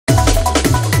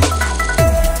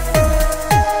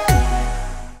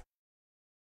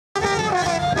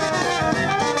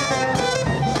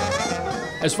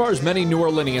As far as many New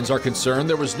Orleanians are concerned,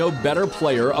 there was no better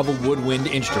player of a woodwind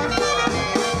instrument.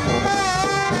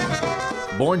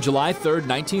 Born July 3,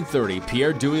 1930,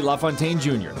 Pierre Dewey LaFontaine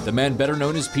Jr., the man better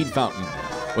known as Pete Fountain,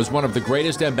 was one of the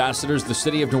greatest ambassadors the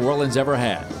city of New Orleans ever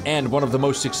had, and one of the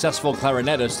most successful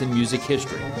clarinetists in music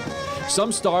history.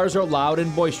 Some stars are loud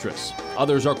and boisterous,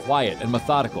 others are quiet and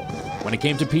methodical. When it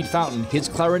came to Pete Fountain, his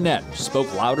clarinet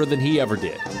spoke louder than he ever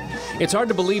did. It's hard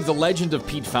to believe the legend of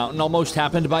Pete Fountain almost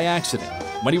happened by accident.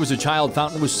 When he was a child,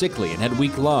 Fountain was sickly and had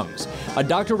weak lungs. A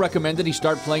doctor recommended he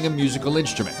start playing a musical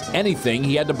instrument, anything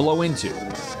he had to blow into.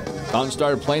 Fountain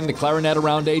started playing the clarinet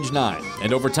around age 9,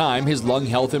 and over time, his lung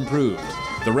health improved.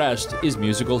 The rest is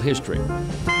musical history.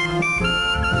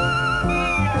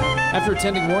 After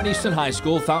attending Warren Easton High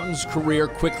School, Fountain's career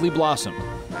quickly blossomed.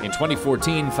 In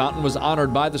 2014, Fountain was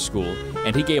honored by the school,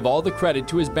 and he gave all the credit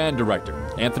to his band director,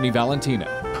 Anthony Valentino.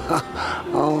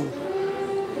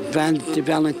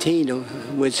 Valentino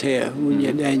was here,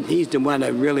 and he's the one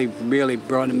that really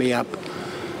brought me up.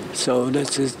 So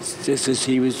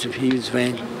he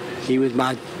was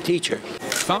my teacher.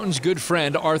 Fountain's good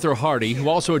friend Arthur Hardy, who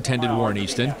also attended Warren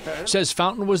Easton, says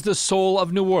Fountain was the soul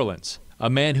of New Orleans, a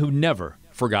man who never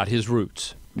forgot his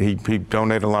roots. He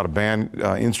donated a lot of band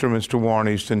instruments to Warren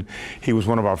Easton. He was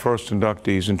one of our first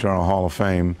inductees into our Hall of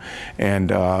Fame,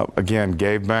 and again,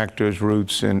 gave back to his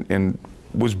roots and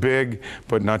was big,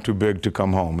 but not too big to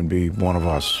come home and be one of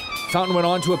us. Fountain went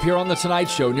on to appear on The Tonight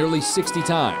Show nearly 60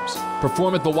 times,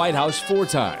 perform at the White House 4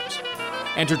 times,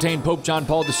 entertain Pope John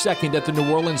Paul II at the New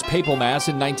Orleans Papal Mass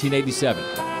in 1987,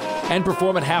 and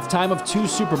perform at halftime of 2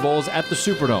 Super Bowls at the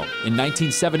Superdome in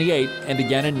 1978 and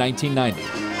again in 1990.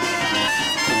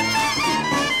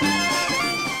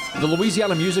 The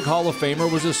Louisiana Music Hall of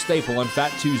Famer was a staple on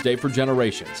Fat Tuesday for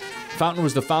generations. Fountain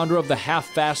was the founder of the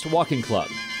Half-Fast Walking Club.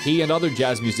 He and other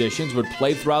jazz musicians would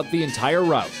play throughout the entire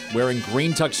route, wearing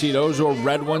green tuxedos or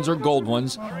red ones or gold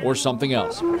ones or something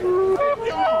else.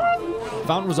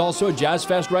 Fountain was also a Jazz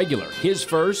Fest regular. His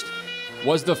first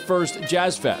was the first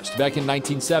Jazz Fest back in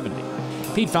 1970.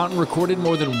 Pete Fountain recorded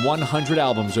more than 100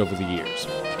 albums over the years.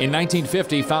 In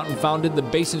 1950, Fountain founded the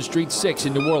Basin Street Six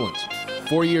in New Orleans.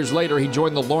 4 years later, he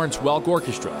joined the Lawrence Welk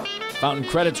Orchestra. Fountain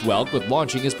credits Welk with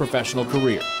launching his professional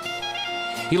career.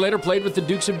 He later played with the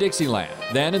Dukes of Dixieland.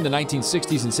 Then, in the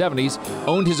 1960s and 70s,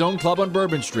 owned his own club on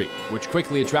Bourbon Street, which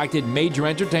quickly attracted major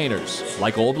entertainers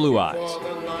like Old Blue Eyes.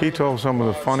 He told some of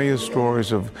the funniest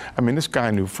stories of, this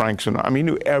guy knew Frank Sinatra, he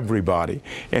knew everybody,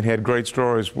 and had great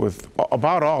stories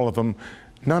about all of them,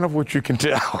 none of which you can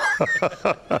tell.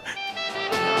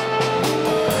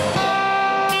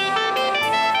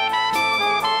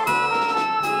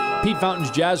 Pete Fountain's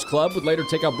Jazz Club would later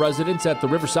take up residence at the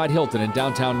Riverside Hilton in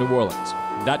downtown New Orleans.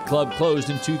 That club closed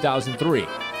in 2003,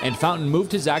 and Fountain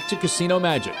moved his act to Casino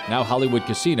Magic, now Hollywood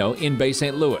Casino, in Bay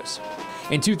St. Louis.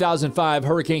 In 2005,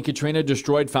 Hurricane Katrina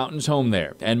destroyed Fountain's home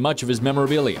there and much of his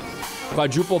memorabilia.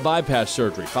 Quadruple bypass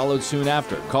surgery followed soon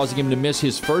after, causing him to miss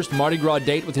his first Mardi Gras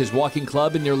date with his walking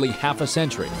club in nearly half a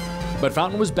century. But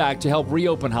Fountain was back to help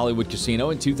reopen Hollywood Casino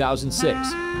in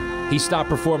 2006. He stopped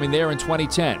performing there in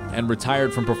 2010 and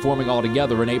retired from performing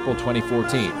altogether in April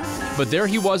 2014. But there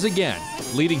he was again,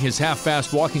 leading his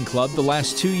half-fast walking club the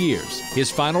last 2 years. His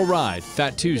final ride,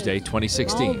 Fat Tuesday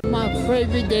 2016. Oh, my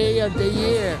favorite day of the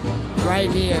year,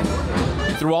 right here.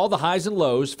 Through all the highs and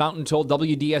lows, Fountain told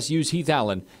WDSU's Heath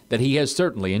Allen that he has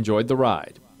certainly enjoyed the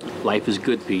ride. Life is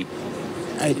good, Pete.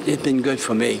 It's been good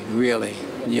for me, really.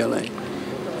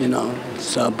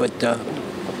 But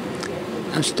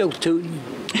I'm still tooting.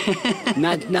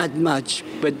 not much,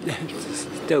 but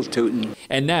still tooting.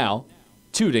 And now,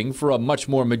 tooting for a much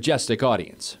more majestic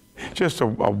audience. Just a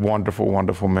wonderful,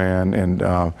 wonderful man, and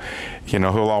he'll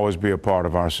always be a part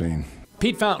of our scene.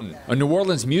 Pete Fountain, a New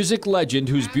Orleans music legend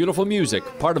whose beautiful music,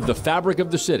 part of the fabric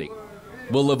of the city,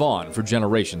 will live on for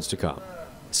generations to come.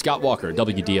 Scott Walker,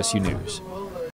 WDSU News.